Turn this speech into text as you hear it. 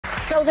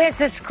So there's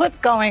this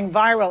clip going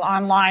viral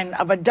online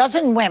of a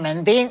dozen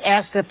women being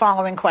asked the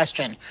following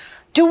question: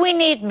 do we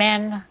need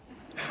men?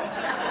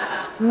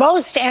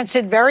 Most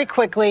answered very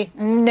quickly,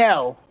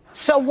 no.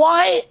 So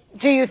why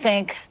do you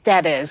think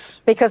that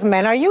is? Because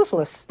men are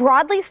useless.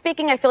 Broadly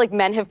speaking, I feel like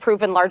men have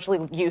proven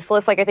largely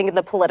useless. Like, I think in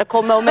the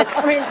political moment.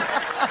 I mean,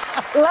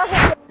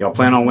 Y'all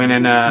plan on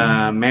winning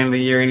Man of the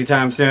Year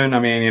anytime soon? I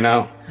mean, you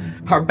know,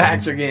 our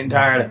backs are getting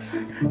tired.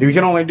 We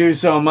can only do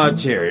so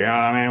much here, you know what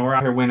I mean? We're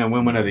out here winning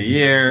Women of the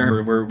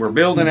Year. We're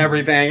building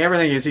everything.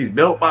 Everything you see is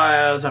built by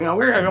us. You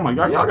know,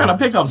 y'all gotta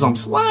pick up some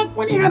slack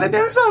when you gotta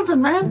do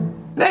something,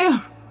 man.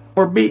 Damn.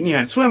 We're beating you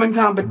in swimming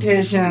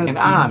competitions. And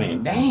I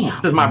mean,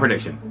 damn. This is my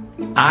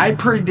prediction. I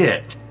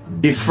predict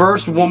the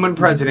first woman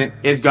president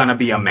is gonna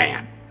be a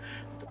man.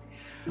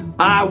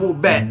 I will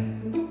bet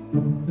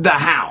the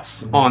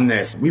house on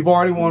this. We've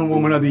already won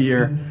Woman of the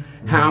Year.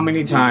 How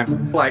many times?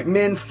 Like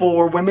men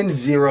 4, women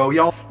 0.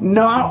 Y'all,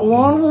 not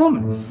one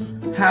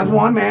woman has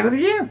won Man of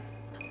the Year.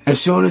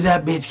 As soon as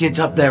that bitch gets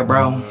up there,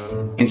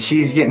 bro, and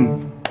she's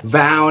getting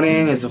vowed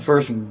in as the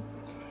first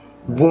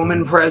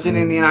woman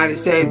president in the United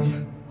States,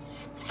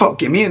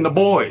 fuck it, me and the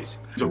boys.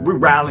 So we're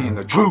rallying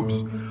the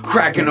troops,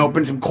 cracking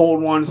open some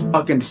cold ones,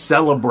 fucking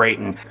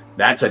celebrating.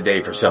 That's a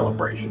day for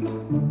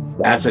celebration.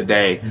 That's a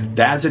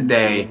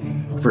day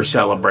for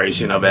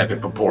celebration of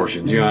epic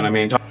proportions, you know what I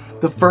mean?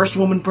 The first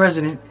woman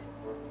president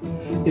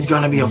is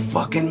gonna be a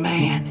fucking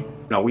man.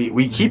 No,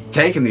 we keep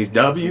taking these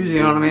W's,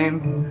 you know what I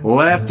mean?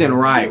 Left and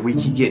right, we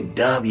keep getting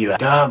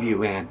W,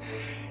 man.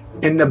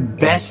 And the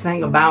best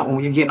thing about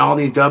when you're getting all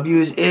these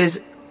W's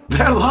is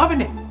they're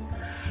loving it.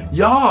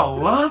 Y'all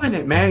loving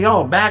it, man.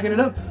 Y'all backing it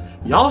up.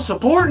 Y'all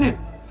supporting it.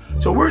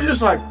 So we're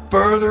just like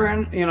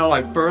furthering, you know,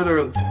 like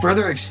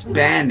further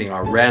expanding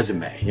our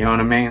resume, you know what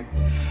I mean?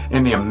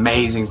 And the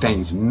amazing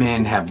things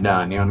men have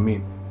done, you know what I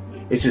mean?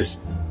 It's just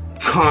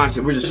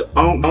constant. We're just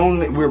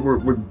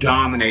we're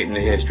dominating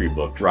the history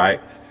books, right?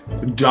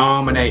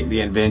 Dominate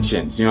the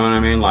inventions, you know what I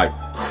mean? Like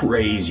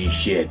crazy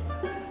shit.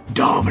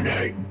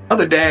 Dominate. The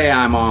other day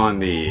I'm on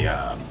the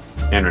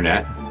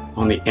internet,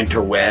 on the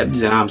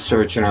interwebs, and I'm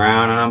searching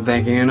around and I'm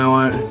thinking, you know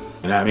what?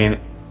 And I mean,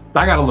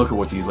 I gotta look at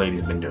what these ladies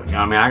have been doing. You know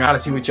what I mean? I gotta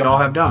see what y'all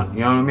have done.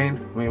 You know what I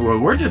mean? I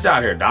mean, we're just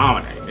out here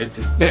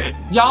dominating.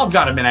 Y'all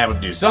gotta been able to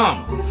do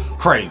something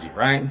crazy,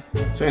 right?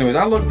 So anyways,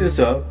 I looked this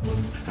up.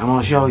 I'm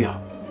gonna show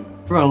y'all.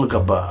 We're gonna look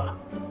up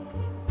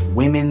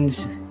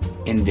women's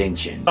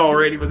inventions. All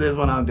ready for this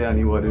one? I'm telling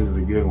you what, this is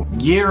a good one.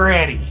 Get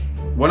ready.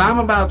 What I'm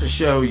about to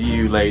show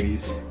you,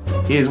 ladies,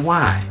 is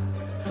why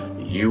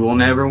you will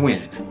never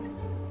win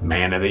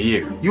Man of the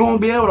Year. You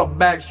won't be able to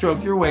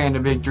backstroke your way into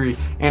victory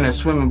in a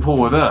swimming pool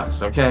with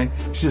us, okay?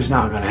 It's just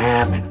not gonna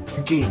happen.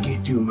 You can't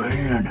get to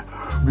man,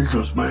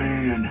 because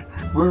man,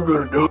 we're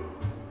gonna do it.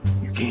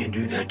 You can't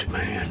do that to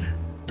man,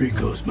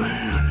 because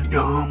man,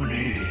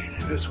 dominate.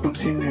 That's what I'm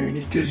saying there, and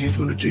he says he's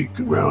gonna take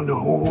around the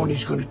horn,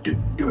 he's gonna take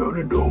down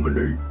and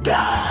dominate.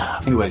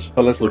 Anyways,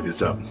 let's look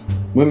this up.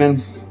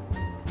 Women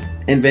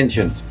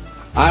inventions.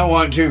 I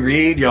want to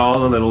read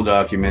y'all a little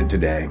document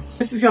today.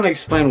 This is going to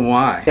explain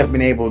why I've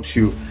been able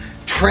to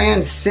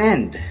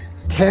transcend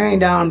tearing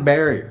down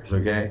barriers,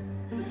 okay,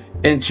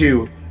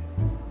 into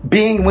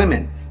being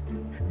women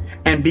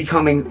and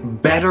becoming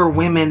better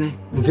women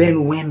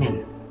than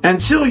women.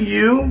 Until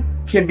you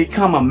can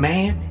become a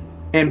man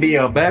and be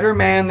a better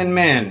man than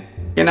men,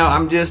 you know,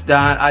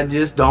 I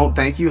just don't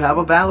think you have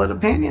a valid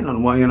opinion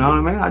on what, you know what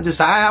I mean?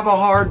 I have a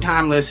hard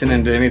time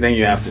listening to anything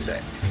you have to say.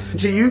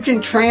 So you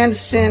can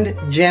transcend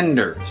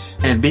genders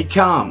and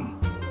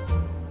become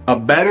a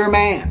better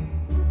man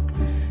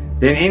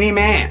than any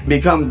man.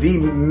 Become the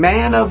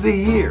Man of the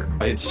Year.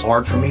 It's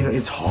hard for me to,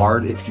 it's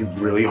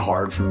really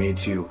hard for me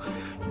to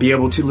be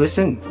able to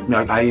listen.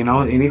 Like, you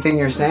know, anything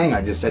you're saying,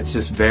 it's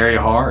just very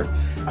hard.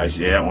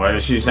 Yeah, what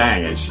is she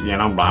saying? It's, you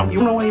know,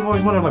 you know what you've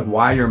always wondered, like,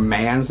 why your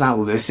man's not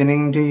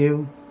listening to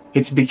you?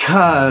 It's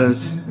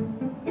because,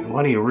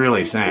 what are you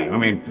really saying? I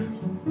mean,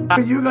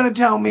 are you gonna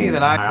tell me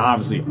that I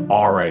obviously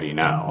already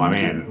know? I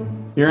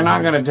mean, you're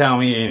not gonna tell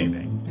me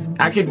anything.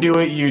 I could do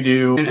it, you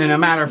do. And a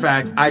matter of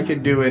fact, I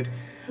could do it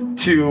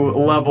to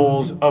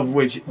levels of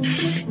which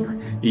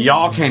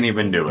y'all can't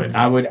even do it.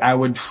 I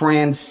would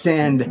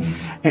transcend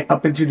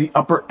up into the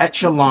upper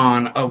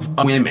echelon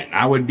of women.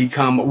 I would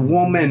become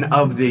Woman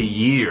of the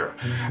Year.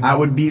 I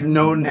would be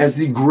known as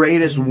the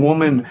greatest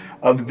woman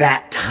of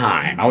that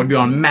time. I would be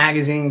on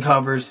magazine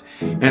covers,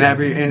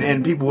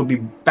 and people would be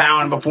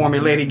bowing before me.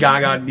 Lady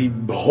Gaga would be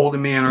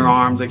holding me in her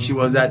arms like she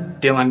was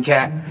that Dylan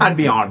cat. I'd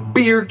be on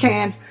beer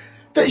cans.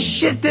 The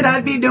shit that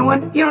I'd be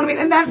doing, you know what I mean?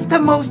 And that's the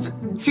most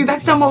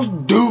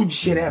dude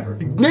shit ever.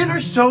 Men are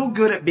so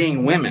good at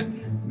being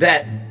women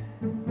that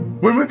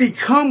when we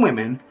become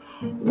women,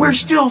 we're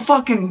still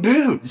fucking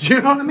dudes,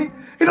 you know what I mean?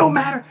 It don't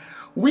matter.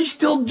 We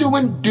still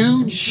doing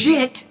dude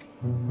shit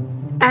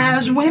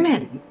as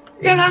women,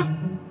 you know?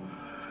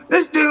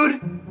 This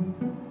dude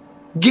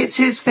gets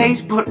his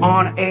face put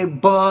on a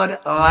Bud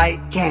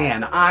Light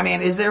can. I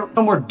mean, is there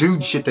no more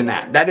dude shit than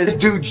that? That is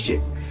dude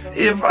shit.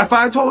 if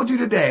I told you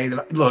today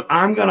that, look,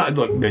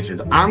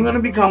 bitches, I'm gonna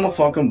become a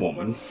fucking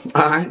woman.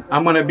 Alright?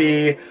 I'm gonna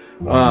be,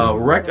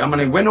 I'm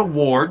gonna win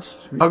awards.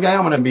 Okay?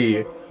 I'm gonna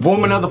be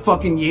woman of the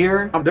fucking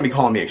year. They're gonna be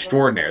calling me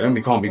extraordinary. They're gonna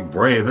be calling me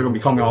brave. They're gonna be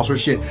calling me all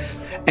sorts of shit.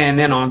 And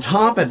then on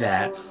top of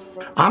that,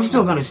 I'm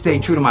still gonna stay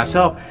true to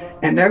myself.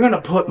 And they're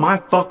gonna put my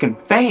fucking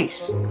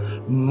face,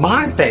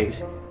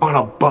 on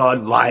a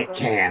Bud Light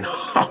can.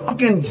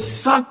 Fucking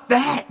suck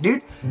that,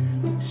 dude.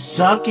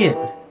 Suck it.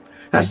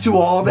 That's to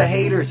all the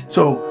haters.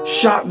 So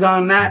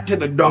shotgun that to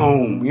the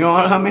dome. You know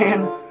what I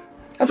mean?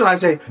 That's what I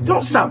say.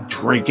 Don't stop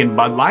drinking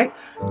Bud Light.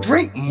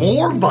 Drink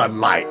more Bud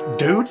Light,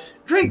 dudes.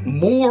 Drink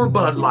more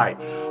Bud Light.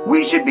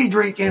 We should be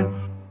drinking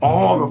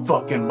all the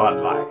fucking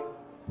Bud Light.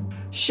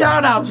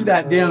 Shout out to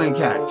that Dylan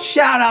cat.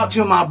 Shout out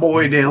to my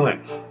boy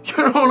Dylan.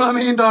 You know what I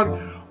mean, dog?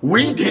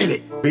 We did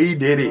it. We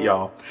did it,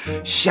 y'all.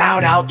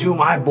 Shout out to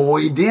my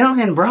boy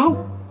Dylan,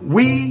 bro.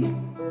 We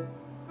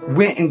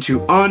went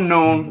into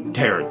unknown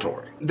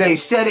territory. They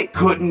said it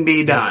couldn't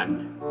be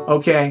done,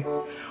 okay?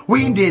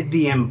 We did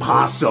the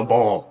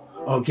impossible,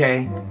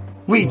 okay?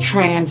 We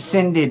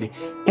transcended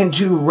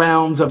into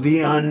realms of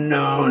the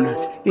unknown.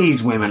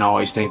 These women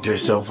always think they're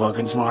so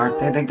fucking smart.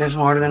 They think they're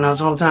smarter than us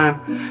all the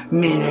time.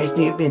 Men are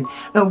stupid.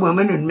 A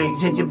woman would make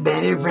such a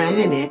better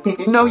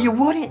president. No, you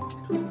wouldn't.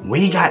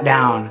 We got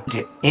down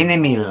to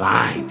enemy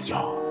lines,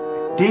 y'all.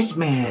 This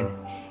man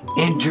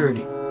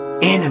entered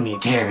enemy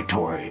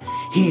territory.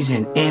 He's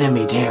in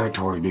enemy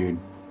territory, dude.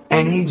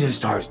 And he just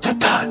starts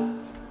tut-tut,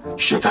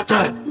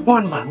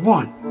 one by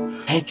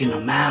one, taking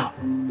them out.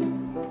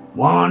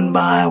 One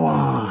by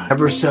one,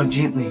 ever so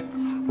gently,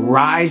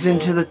 rising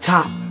to the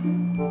top,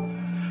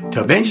 to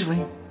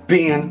eventually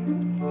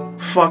being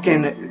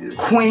fucking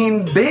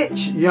queen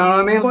bitch. You know what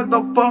I mean? What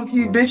the fuck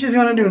you bitches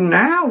gonna do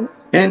now?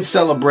 In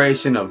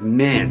celebration of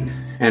men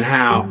and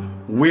how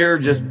we're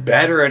just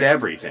better at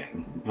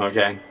everything,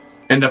 okay?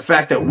 And the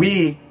fact that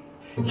we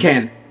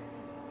can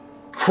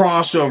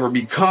cross over,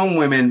 become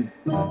women,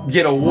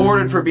 get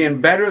awarded for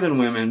being better than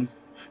women,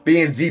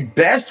 being the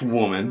best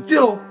woman,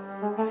 still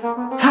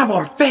have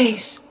our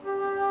face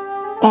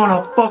on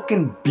a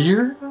fucking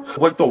beer?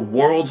 Like the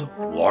world's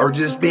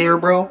largest beer,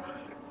 bro?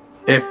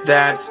 If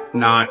that's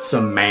not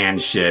some man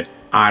shit,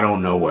 I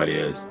don't know what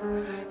is.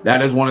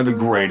 That is one of the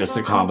greatest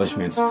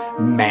accomplishments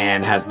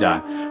man has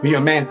done. You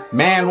know,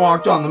 man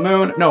walked on the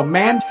moon. No,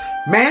 man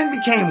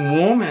became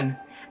woman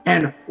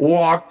and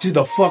walked to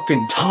the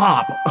fucking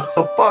top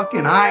of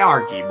fucking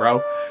hierarchy,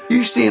 bro.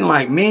 You seen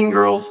like Mean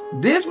Girls?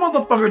 This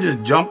motherfucker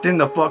just jumped in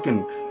the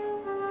fucking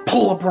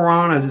pool of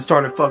piranhas and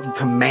started fucking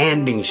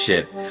commanding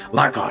shit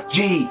like a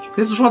G.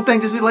 This is one thing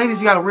just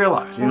ladies you gotta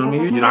realize, you know what I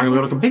mean? You're not gonna be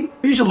able to compete.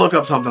 You should look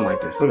up something like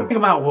this. Think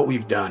about what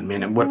we've done,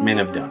 man, and what men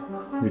have done.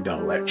 We've done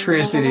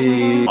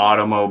electricity,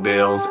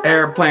 automobiles,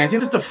 airplanes,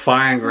 just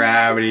defying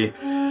gravity,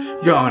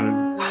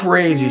 going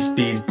crazy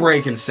speeds,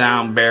 breaking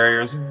sound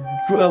barriers,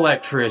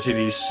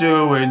 electricity,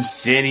 sewage,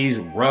 cities,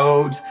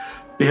 roads,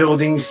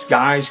 buildings,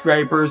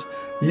 skyscrapers,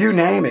 you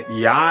name it,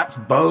 yachts,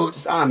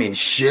 boats, I mean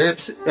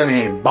ships, I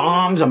mean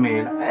bombs, I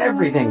mean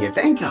everything you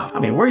think of. I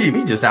mean,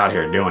 we just out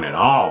here doing it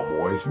all,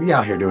 boys. We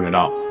out here doing it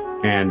all.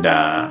 And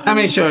let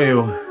me show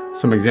you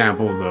some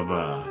examples of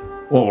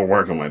what we're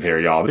working with here,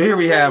 y'all. Here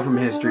we have from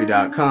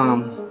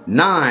history.com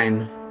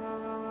 9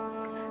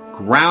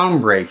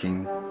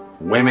 groundbreaking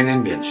women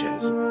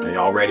inventions. Are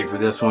y'all ready for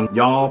this one?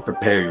 Y'all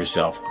prepare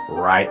yourself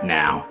right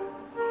now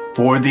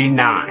for the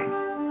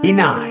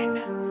 9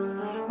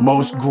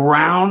 most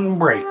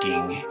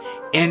groundbreaking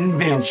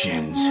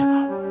inventions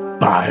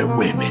by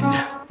women.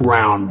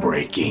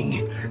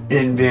 Groundbreaking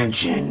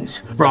inventions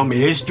from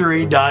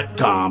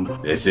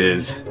history.com. This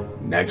is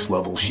next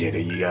level shit. Are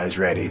you guys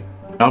ready?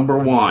 Number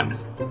 1,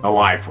 a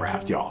life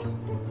raft, y'all.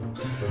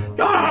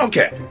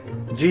 Okay.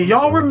 Do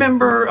y'all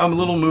remember a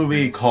little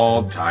movie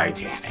called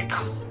Titanic?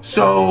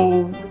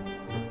 So,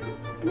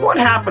 what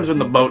happens when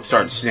the boat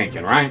starts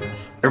sinking, right?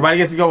 Everybody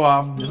gets to go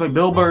off, just like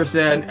Bill Burr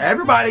said.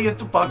 Everybody gets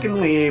to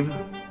fucking leave.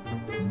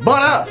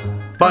 But us,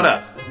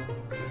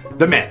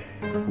 the men.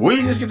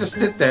 We just get to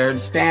sit there and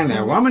stand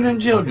there. Women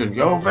and children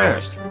go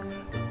first,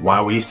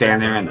 while we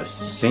stand there in the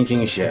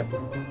sinking ship.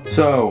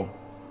 So,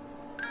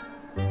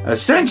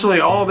 essentially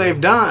all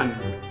they've done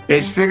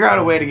is figure out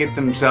a way to get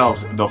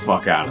themselves the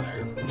fuck out of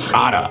there.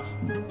 Not us.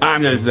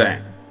 I'm just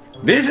saying.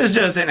 This is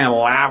just an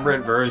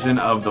elaborate version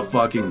of the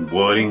fucking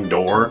wooden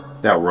door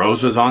that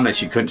Rose was on that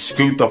she couldn't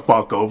scoot the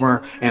fuck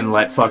over and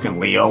let fucking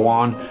Leo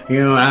on.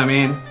 You know what I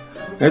mean?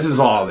 This is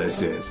all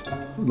this is.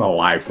 The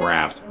life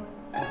raft.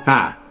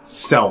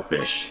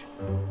 Selfish.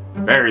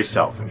 Very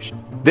selfish.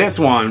 This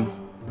one,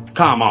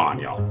 come on,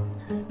 y'all.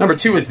 Number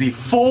 2 is the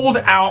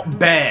fold-out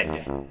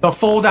bed. The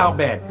fold-out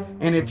bed.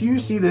 And if you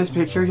see this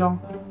picture, y'all,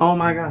 oh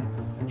my god.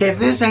 If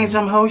this ain't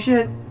some hoe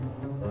shit,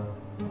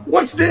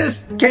 what's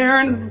this,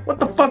 Karen? What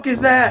the fuck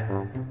is that?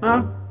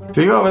 Huh?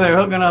 So you're over there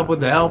hooking up with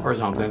the help or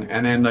something,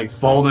 and then like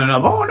folding it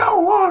up. Oh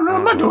no,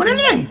 I'm not doing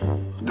anything.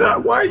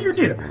 Why are you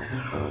doing it?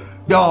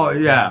 Y'all,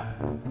 yeah.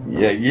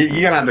 Yeah,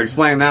 you're gonna have to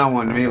explain that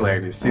one to me,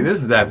 ladies. See,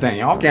 this is that thing.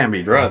 Y'all can't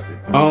be trusted.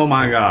 Oh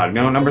my God. You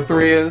know what number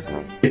 3 is?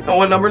 You know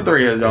what number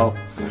 3 is, y'all?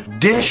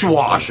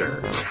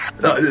 Dishwasher.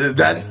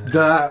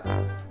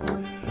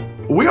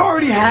 We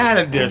already had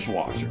a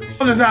dishwasher.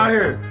 So this out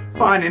here,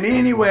 finding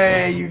any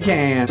way you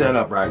can set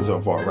up right so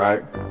far,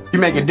 right? You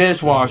make a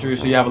dishwasher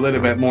so you have a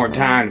little bit more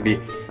time to be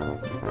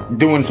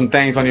doing some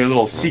things on your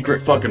little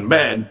secret fucking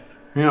bed.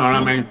 You know what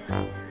I mean?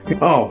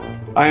 Oh,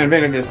 I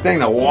invented this thing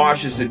that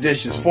washes the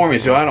dishes for me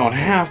so I don't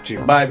have to.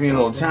 Buys me a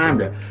little time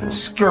to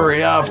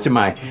scurry off to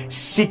my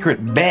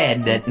secret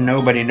bed that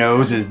nobody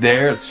knows is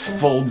there. It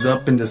folds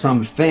up into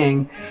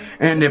something.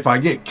 And if I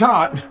get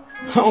caught,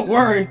 don't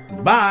worry.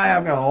 Bye,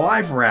 I've got a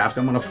life raft.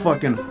 I'm gonna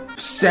fucking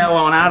sail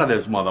on out of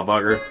this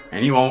motherfucker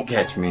and you won't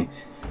catch me.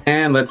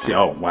 And let's see.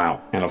 Oh, wow.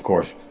 And of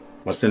course,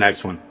 what's the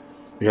next one?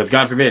 Because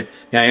God forbid,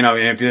 yeah, you know,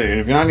 if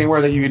you're not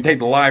anywhere that you can take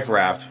the life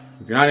raft,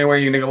 if you're not anywhere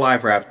you can take a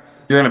life raft,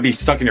 you're gonna be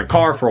stuck in your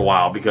car for a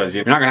while because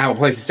you're not gonna have a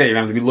place to stay. You're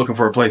gonna have to be looking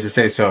for a place to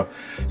stay. So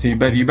you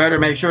better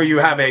make sure you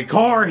have a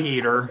car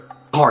heater,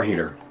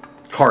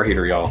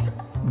 y'all.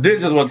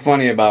 This is what's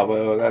funny about.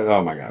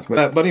 Oh my gosh.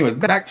 But anyways,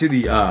 back to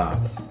the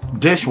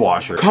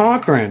dishwasher.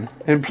 Cochrane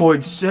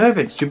employed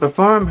servants to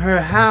perform her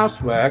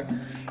housework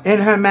in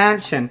her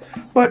mansion,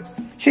 but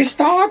she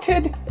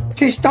started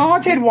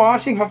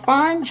washing her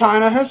fine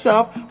china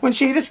herself when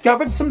she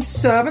discovered some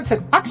servants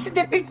had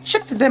accidentally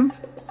chipped them.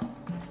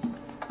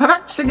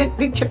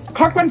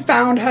 Cochrane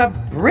found her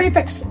brief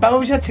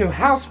exposure to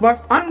housework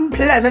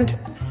unpleasant.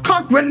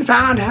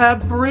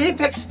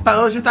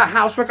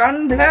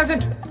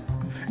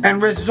 And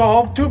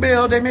resolved to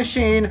build a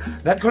machine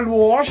that could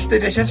wash the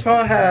dishes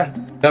for her.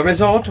 The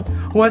result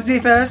was the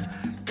first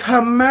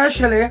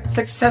commercially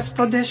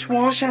successful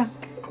dishwasher,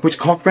 which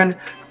Cochrane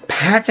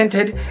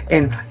patented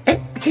in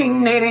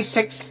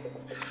 1886.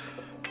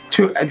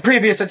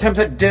 Previous attempts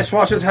at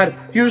dishwashers had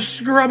used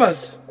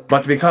scrubbers,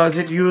 but because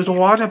it used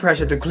water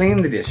pressure to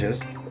clean the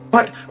dishes.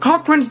 But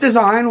Cochrane's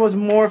design was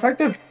more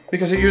effective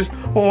because it used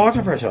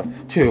water pressure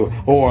to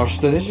wash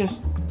the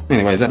dishes.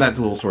 Anyways, that's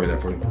a little story there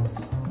for you.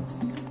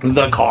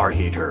 The car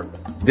heater.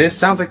 This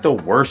sounds like the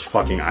worst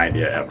fucking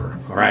idea ever.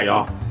 Alright,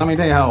 y'all? Let me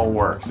tell you how it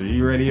works. Are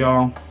you ready,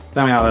 y'all?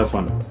 Tell me how this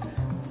one's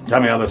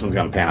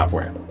gonna pan out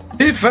for you.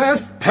 The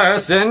first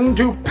person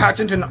to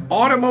patent an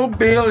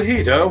automobile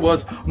heater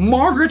was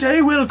Margaret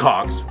A.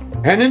 Wilcox,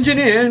 an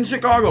engineer in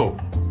Chicago.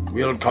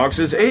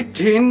 Wilcox's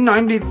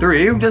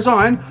 1893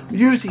 design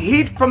used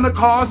heat from the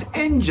car's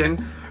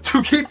engine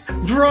to keep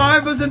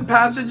drivers and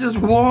passengers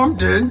warm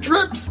during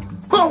trips.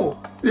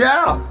 Oh,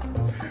 yeah.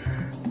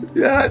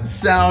 That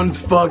sounds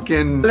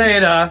fucking...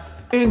 Later,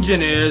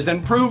 engineers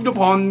improved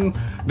upon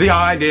the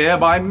idea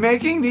by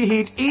making the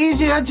heat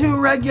easier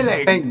to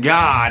regulate. Thank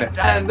God.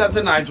 And that's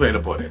a nice way to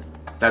put it.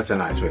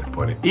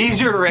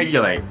 Easier to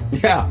regulate.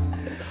 Yeah.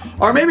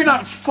 Or maybe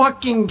not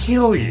fucking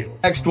kill you.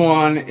 Next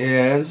one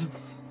is...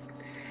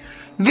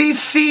 the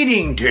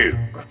feeding tube.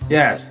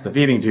 Yes, the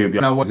feeding tube.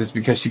 You know, was this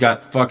because she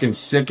got fucking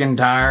sick and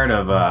tired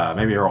of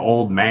maybe her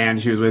old man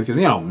she was with?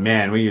 Because, you know,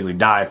 men, we usually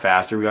die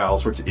faster. We got all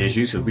sorts of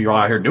issues because we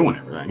are out here doing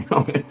everything.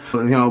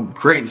 You know,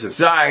 creating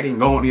society and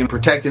going, you know,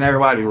 protecting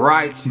everybody's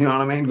rights. You know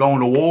what I mean? Going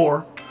to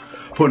war,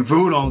 putting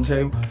food on the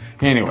table.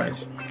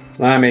 Anyways,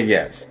 let me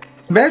guess.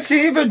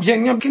 Bessie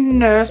Virginia,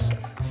 nurse,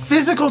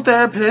 physical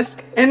therapist,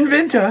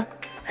 inventor,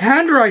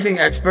 handwriting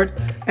expert,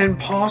 and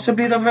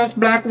possibly the first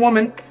black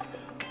woman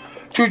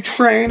to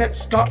train at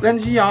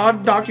Scotland's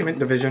Yard Document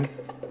Division,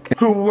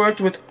 who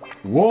worked with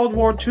World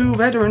War II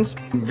veterans.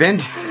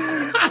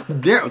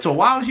 So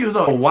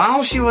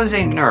while she was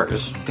a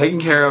nurse, taking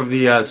care of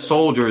the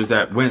soldiers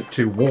that went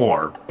to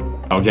war,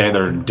 okay,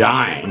 they're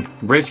dying,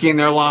 risking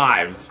their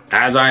lives,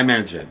 as I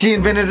mentioned, she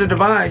invented a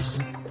device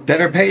that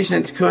her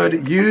patients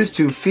could use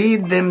to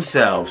feed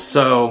themselves.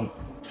 So,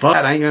 fuck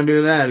that, I ain't gonna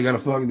do that. You're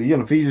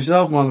gonna feed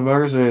yourself,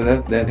 motherfucker. So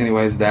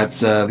anyways, that's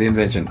the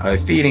invention. A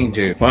feeding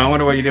tube. Well, I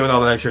wonder what you do with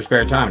all that extra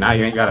spare time. Now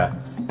you ain't gotta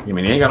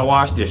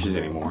wash dishes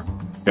anymore.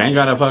 You ain't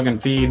gotta fucking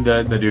feed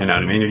the dude. You know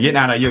what I mean? You're getting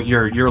out of,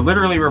 you're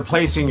literally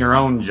replacing your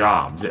own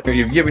jobs.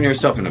 You've given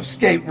yourself an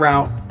escape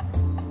route,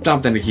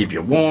 something to keep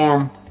you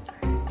warm,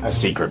 a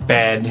secret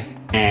bed,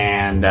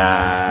 and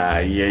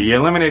you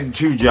eliminated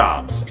 2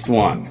 jobs. Next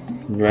one.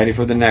 You ready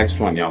for the next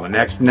one, y'all? The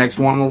next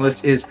one on the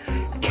list is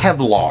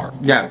Kevlar.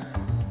 Yeah.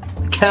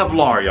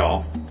 Kevlar,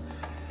 y'all.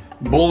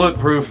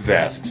 Bulletproof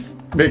vest.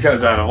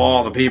 Because out of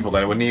all the people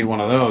that would need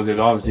one of those, it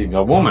obviously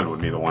a woman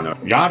would be the one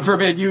that... God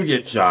forbid you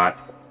get shot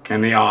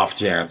in the off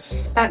chance.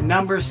 At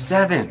number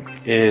 7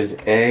 is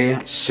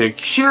a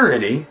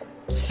security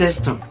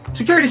system.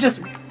 Security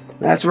system.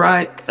 That's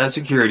right. A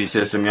security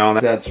system, y'all.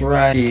 That's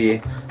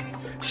right.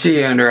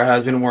 She and her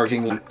husband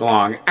working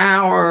long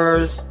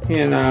hours,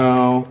 you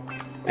know.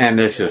 And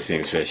this just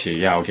seems fishy.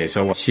 Yeah, okay,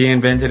 so she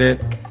invented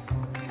it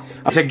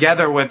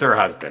together with her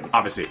husband.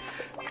 Obviously,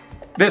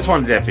 this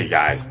one's iffy,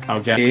 guys,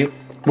 okay?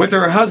 With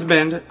her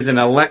husband is an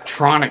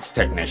electronics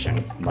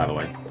technician, by the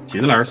way.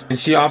 She's a nurse. And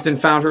she often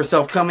found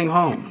herself coming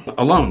home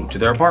alone to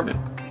their apartment,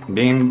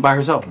 being by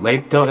herself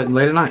late at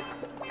night.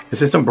 The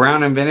system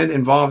Brown invented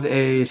involved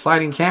a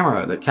sliding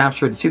camera that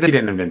captured... See, they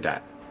didn't invent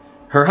that.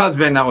 Her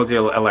husband, that was the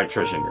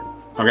electrician.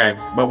 Okay,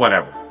 but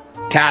whatever.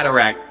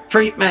 Cataract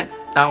treatment.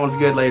 That one's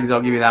good, ladies.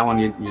 I'll give you that one.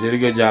 You did a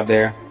good job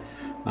there.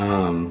 I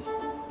don't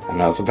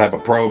know, some type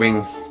of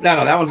probing.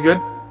 No, that one's good.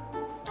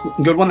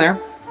 Good one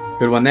there.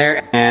 Good one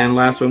there. And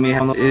last one we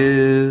have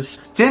is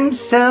stem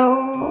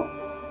cell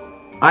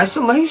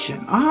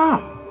isolation.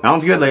 Oh, that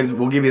one's good, ladies.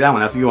 We'll give you that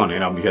one. That's a good one, you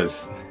know,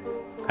 because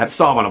that's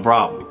solving a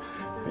problem.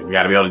 We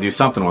got to be able to do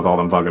something with all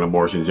them fucking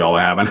abortions y'all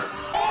are having.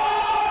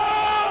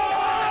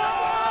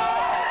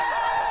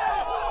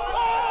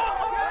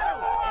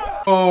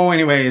 Oh,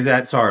 anyways,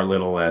 that's our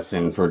little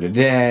lesson for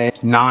today.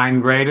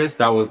 9 greatest,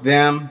 that was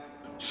them.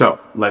 So,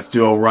 let's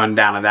do a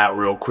rundown of that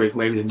real quick,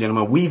 ladies and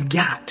gentlemen. We've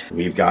got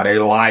a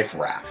life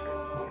raft,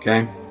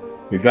 okay?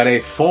 We've got a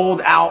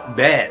fold-out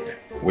bed.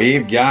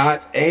 We've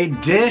got a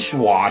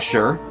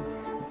dishwasher,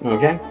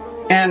 okay?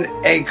 And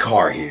a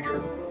car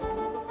heater.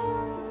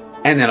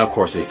 And then, of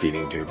course, a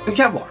feeding tube. And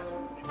Kevlar.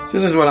 So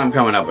this is what I'm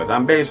coming up with.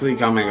 I'm basically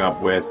coming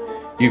up with,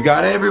 you've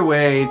got every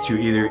way to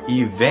either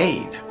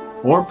evade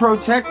or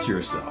protect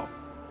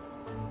yourself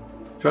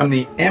from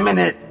the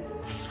imminent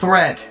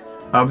threat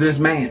of this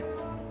man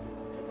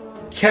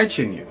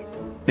catching you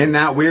in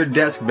that weird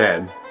desk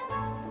bed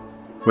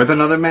with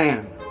another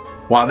man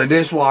while the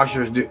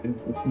dishwasher's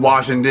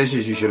washing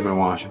dishes you should have been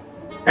washing.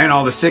 And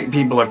all the sick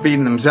people are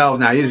feeding themselves.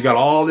 Now you just got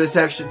all this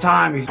extra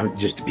time. I'm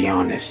just to be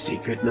on this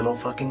secret little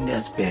fucking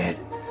desk bed.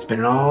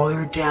 Spending all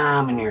your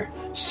time in your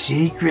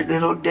secret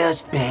little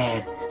desk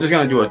bed. Just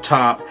gonna do a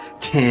top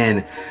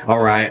 10, all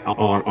right,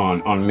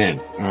 on men.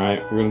 All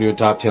right, we're gonna do a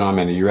top 10 on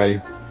men. Are you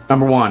ready?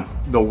 Number 1,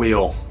 the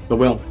wheel. The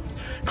wheel.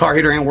 Car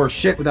heater ain't worth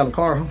shit without a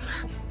car.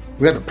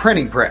 We got the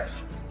printing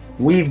press.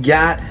 We've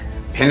got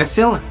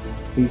penicillin.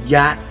 We've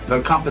got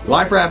the compass.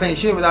 Life raft ain't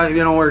shit without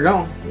you know where you're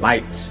going.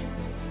 Lights.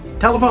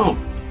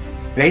 Telephone.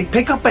 They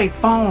pick up a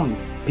phone,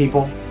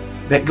 people,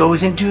 that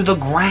goes into the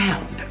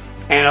ground.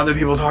 And other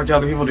people talk to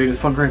other people, dude. It's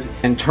fun crazy.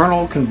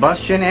 Internal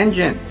combustion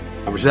engine.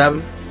 Number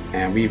 7.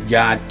 And we've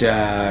got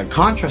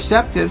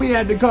contraceptives. We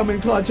had to come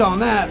in clutch on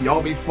that.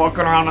 Y'all be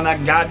fucking around on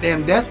that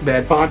goddamn desk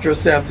bed.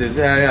 Contraceptives.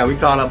 Yeah, we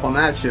caught up on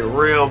that shit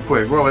real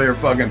quick. We're over there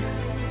fucking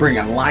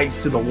bringing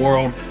lights to the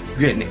world,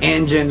 getting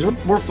engines.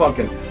 We're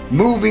fucking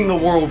moving the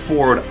world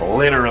forward,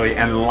 literally,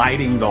 and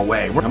lighting the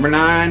way. Number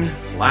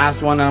 9,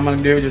 last one that I'm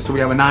gonna do, just so we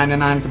have a 9 to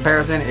 9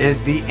 comparison,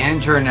 is the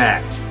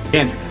internet.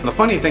 And the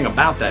funny thing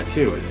about that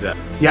too is that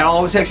you had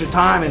all this extra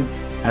time, and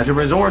as a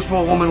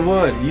resourceful woman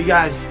would, you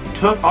guys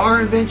took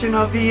our invention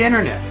of the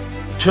internet,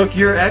 took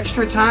your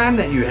extra time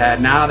that you had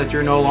now that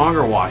you're no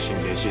longer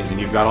washing dishes and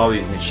you've got all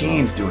these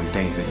machines doing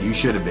things that you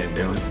should have been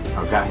doing,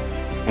 okay?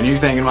 And you're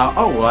thinking about,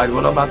 oh, well,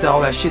 what about all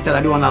that shit that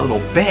I do on that little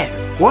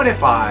bed? What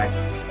if I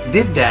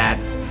did that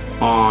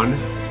on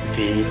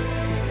the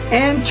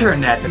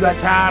internet? You got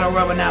tired of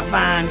rubbing that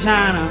fine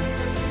china?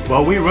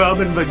 Well, we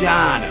rubbing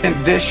vagina.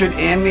 And this should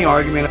end the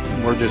argument.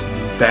 We're just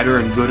better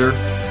and gooder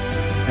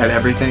at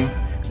everything.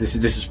 This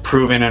is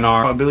proven in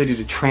our ability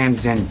to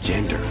transcend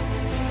gender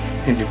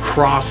and to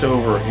cross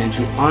over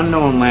into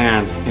unknown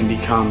lands and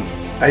become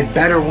a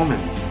better woman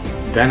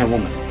than a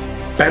woman.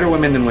 Better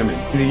women than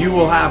women. You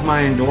will have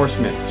my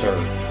endorsement, sir,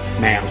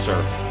 ma'am,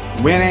 sir.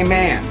 When a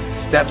man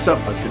steps up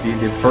to be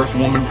the first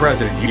woman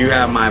president, you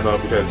have my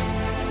vote, because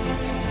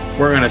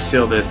we're gonna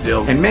seal this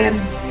deal. And men,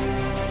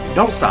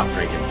 don't stop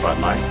drinking Bud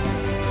Light.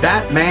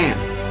 That man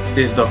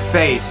is the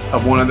face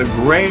of one of the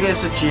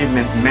greatest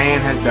achievements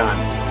man has done.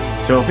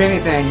 So if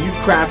anything, you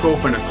crack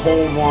open a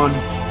cold one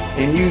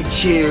and you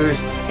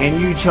cheers and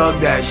you chug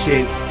that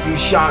shit, you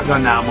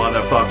shotgun that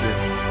motherfucker.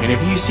 And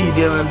if you see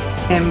Dylan,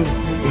 him,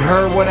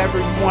 her, whatever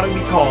you want to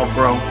be called,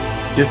 bro,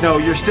 just know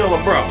you're still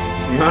a bro.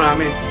 You know what I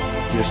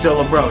mean? You're still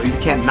a bro. You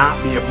can't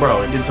not be a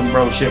bro. It did some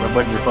bro shit by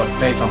putting your fucking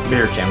face on the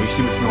beer can. We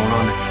see what's going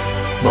on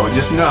there. Bro,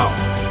 just know.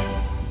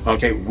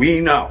 Okay, we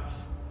know.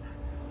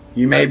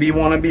 You may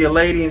want to be a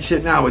lady and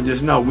shit now, but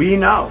just know, we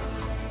know.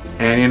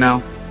 And you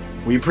know,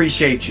 we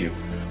appreciate you.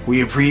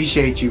 We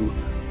appreciate you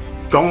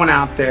going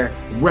out there,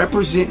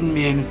 representing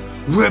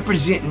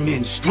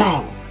men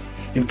strong,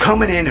 and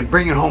coming in and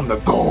bringing home the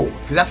gold,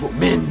 because that's what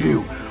men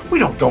do. We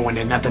don't go in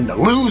there nothing to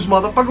lose,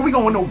 motherfucker. We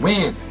going to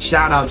win.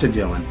 Shout out to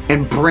Dylan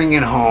and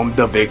bringing home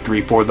the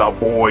victory for the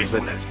boys.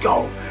 And let's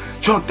go.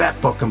 Chug that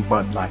fucking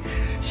Bud Light.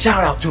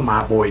 Shout out to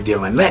my boy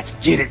Dylan. Let's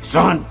get it,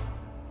 son.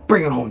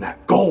 Bringing home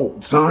that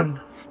gold, son.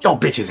 Y'all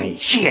bitches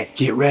ain't shit.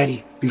 Get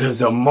ready, because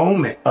the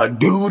moment a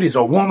dude is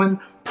a woman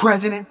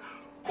president,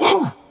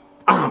 whoo,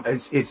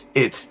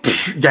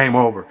 it's game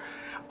over.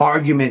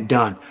 Argument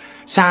done.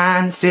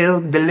 Signed,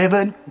 sealed,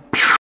 delivered.